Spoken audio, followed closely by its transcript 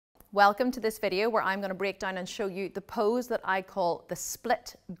Welcome to this video where I'm going to break down and show you the pose that I call the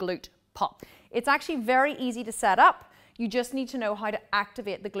split glute pop. It's actually very easy to set up. You just need to know how to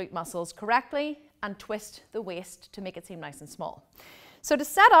activate the glute muscles correctly and twist the waist to make it seem nice and small. So to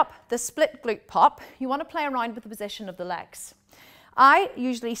set up the split glute pop, you want to play around with the position of the legs. I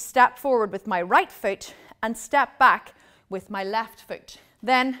usually step forward with my right foot and step back with my left foot.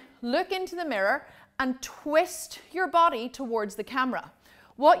 Then look into the mirror and twist your body towards the camera.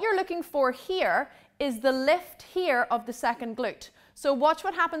 What you're looking for here is the lift here of the second glute. So watch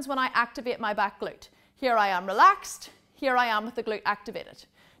what happens when I activate my back glute. Here I am relaxed, here I am with the glute activated.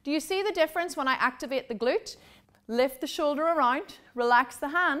 Do you see the difference when I activate the glute? Lift the shoulder around, relax the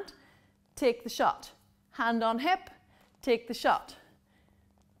hand, take the shot. Hand on hip, take the shot.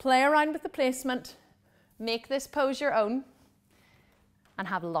 Play around with the placement, make this pose your own, and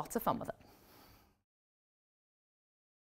have lots of fun with it.